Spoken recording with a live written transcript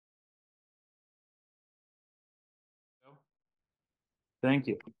Thank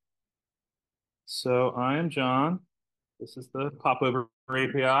you. So I am John. This is the Popover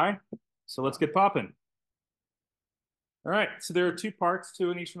API. So let's get popping. All right. So there are two parts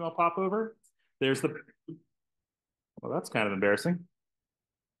to an HTML popover. There's the, well, that's kind of embarrassing.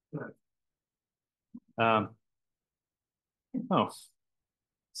 Um, oh,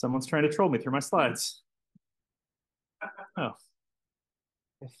 someone's trying to troll me through my slides. Oh,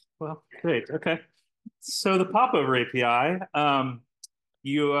 well, great. Okay. So the Popover API,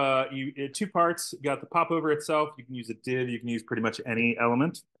 two parts. You got the popover itself. You can use a div. You can use pretty much any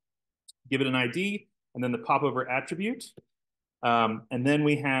element. Give it an ID, and then the popover attribute. And then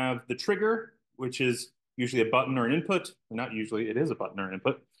we have the trigger, which is usually a button or an input. Not usually, it is a button or an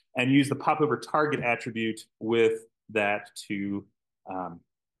input. And use the popover target attribute with that to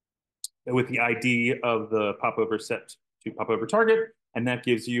with the ID of the popover set to popover target, and that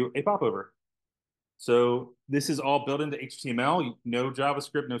gives you a popover. So this is all built into HTML. No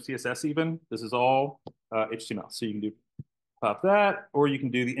JavaScript, no CSS even. This is all HTML. So you can do pop that, or you can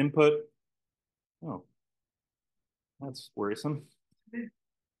do the input. Oh, that's worrisome.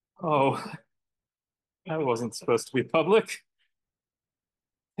 Oh, that wasn't supposed to be public.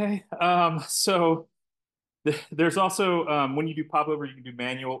 Okay. There's also when you do popover, you can do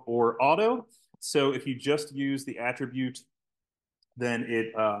manual or auto. So if you just use the attribute, then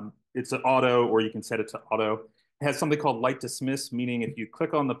it's an auto, or you can set it to auto. It has something called light dismiss, meaning if you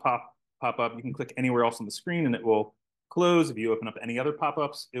click on the pop up, you can click anywhere else on the screen and it will close. If you open up any other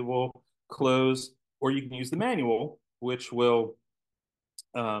pop-ups, it will close. Or you can use the manual, which will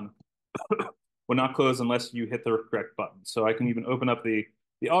not close unless you hit the correct button. So I can even open up the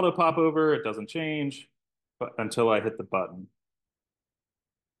auto popover. It doesn't change but until I hit the button.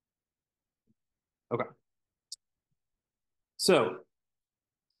 Okay. So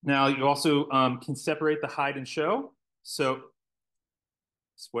now you also can separate the hide and show. So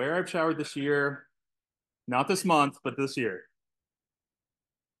swear I've showered this year, not this month, but this year.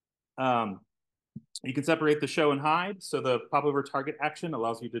 You can separate the show and hide. So the popover target action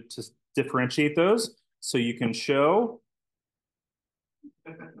allows you to differentiate those. So you can show.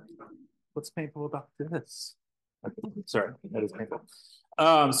 What's painful about this? Okay, sorry, that is painful.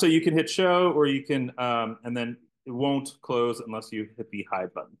 So you can hit show, or you can, and then it won't close unless you hit the hide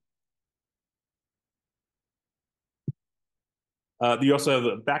button. You also have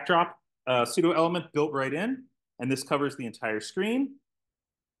a backdrop pseudo element built right in, and this covers the entire screen.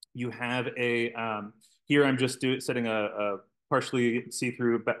 You have here I'm just setting a partially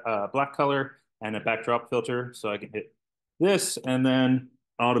see-through black color and a backdrop filter, so I can hit this, and then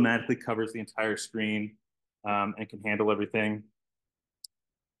automatically covers the entire screen and can handle everything.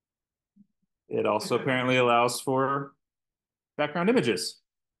 It also apparently allows for background images.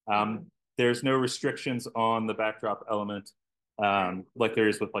 There's no restrictions on the backdrop element like there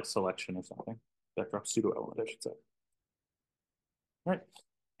is with like selection or something. Backdrop pseudo element, I should say. All right.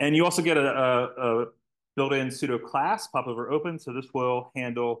 And you also get a built-in pseudo class, popover open. So this will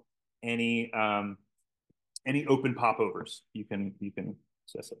handle any open popovers. You can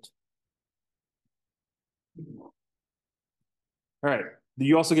access it. All right.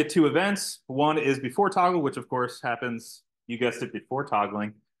 You also get two events. One is before toggle, which of course happens, you guessed it, before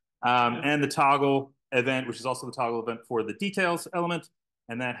toggling. And the toggle event, which is also the toggle event for the details element.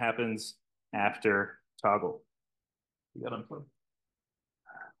 And that happens after toggle. You got unplugged.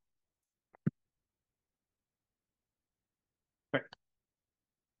 Okay.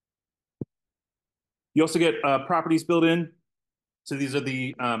 You also get properties built in. So these are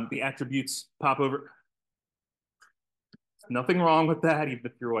the attributes popover. Nothing wrong with that, even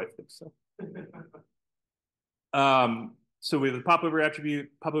if your wife thinks so. So we have the popover attribute,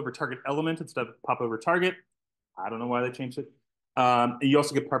 popover target element instead of popover target. I don't know why they changed it. You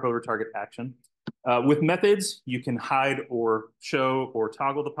also get popover target action. With methods, you can hide or show or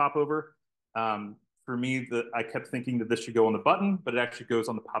toggle the popover. For me, I kept thinking that this should go on the button, but it actually goes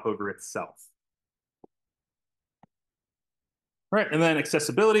on the popover itself. All right, and then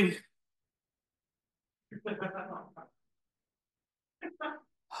accessibility.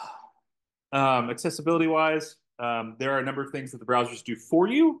 Accessibility wise, there are a number of things that the browsers do for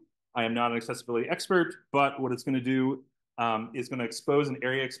you. I am not an accessibility expert, but what it's going to do is going to expose an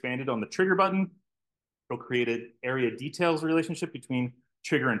area expanded on the trigger button. It'll create an area details relationship between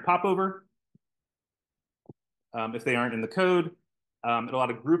trigger and popover. If they aren't in the code, it'll add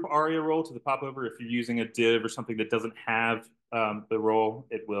a group aria role to the popover. If you're using a div or something that doesn't have the role,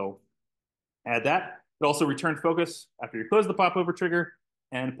 it will add that. It'll also return focus after you close the popover trigger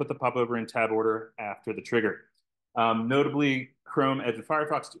and put the popover in tab order after the trigger. Notably, Chrome, Edge, and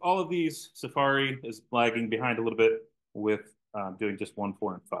Firefox do all of these. Safari is lagging behind a little bit with doing just 1,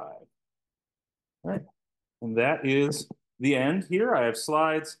 4, and 5. All right. And that is the end here. I have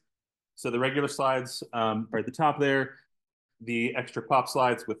slides. So the regular slides are at the top there. The extra pop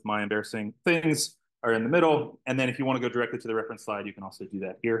slides with my embarrassing things are in the middle. And then if you want to go directly to the reference slide, you can also do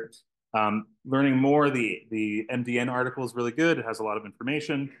that here. Learning more, the MDN article is really good. It has a lot of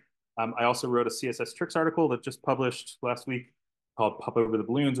information. I also wrote a CSS tricks article that just published last week called Popover the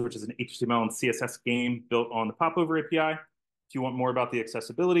Balloons, which is an HTML and CSS game built on the Popover API. If you want more about the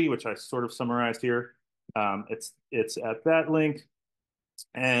accessibility, which I sort of summarized here, it's at that link.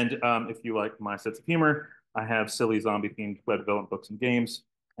 And if you like my sense of humor, I have silly zombie-themed web development books and games.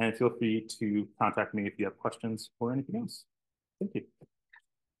 And feel free to contact me if you have questions or anything else. Thank you.